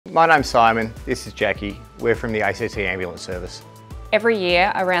My name's Simon, this is Jackie. We're from the ACT Ambulance Service. Every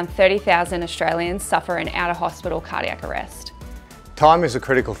year, around 30,000 Australians suffer an out-of-hospital cardiac arrest. Time is a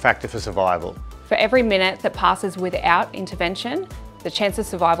critical factor for survival. For every minute that passes without intervention, the chance of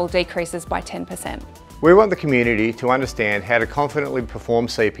survival decreases by 10%. We want the community to understand how to confidently perform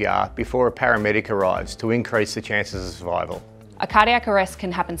CPR before a paramedic arrives to increase the chances of survival. A cardiac arrest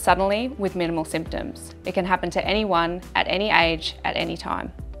can happen suddenly with minimal symptoms. It can happen to anyone, at any age, at any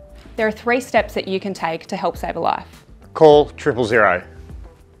time. There are 3 steps that you can take to help save a life. Call 000.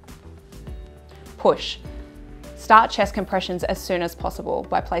 Push. Start chest compressions as soon as possible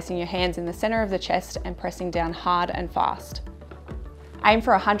by placing your hands in the centre of the chest and pressing down hard and fast. Aim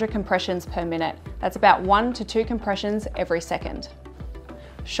for 100 compressions per minute. That's about 1 to 2 compressions every second.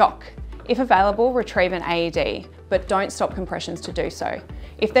 Shock. If available, retrieve an AED, but don't stop compressions to do so.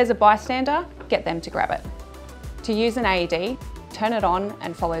 If there's a bystander, get them to grab it. To use an AED, turn it on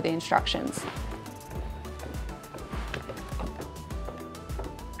and follow the instructions.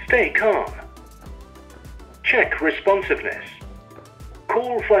 Stay calm. Check responsiveness.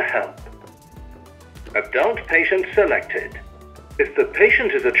 Call for help. Adult patient selected. If the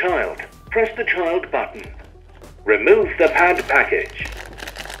patient is a child, press the child button. Remove the pad package.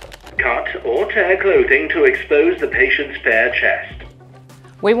 Cut or tear clothing to expose the patient's bare chest.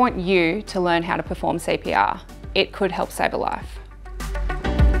 We want you to learn how to perform CPR. It could help save a life.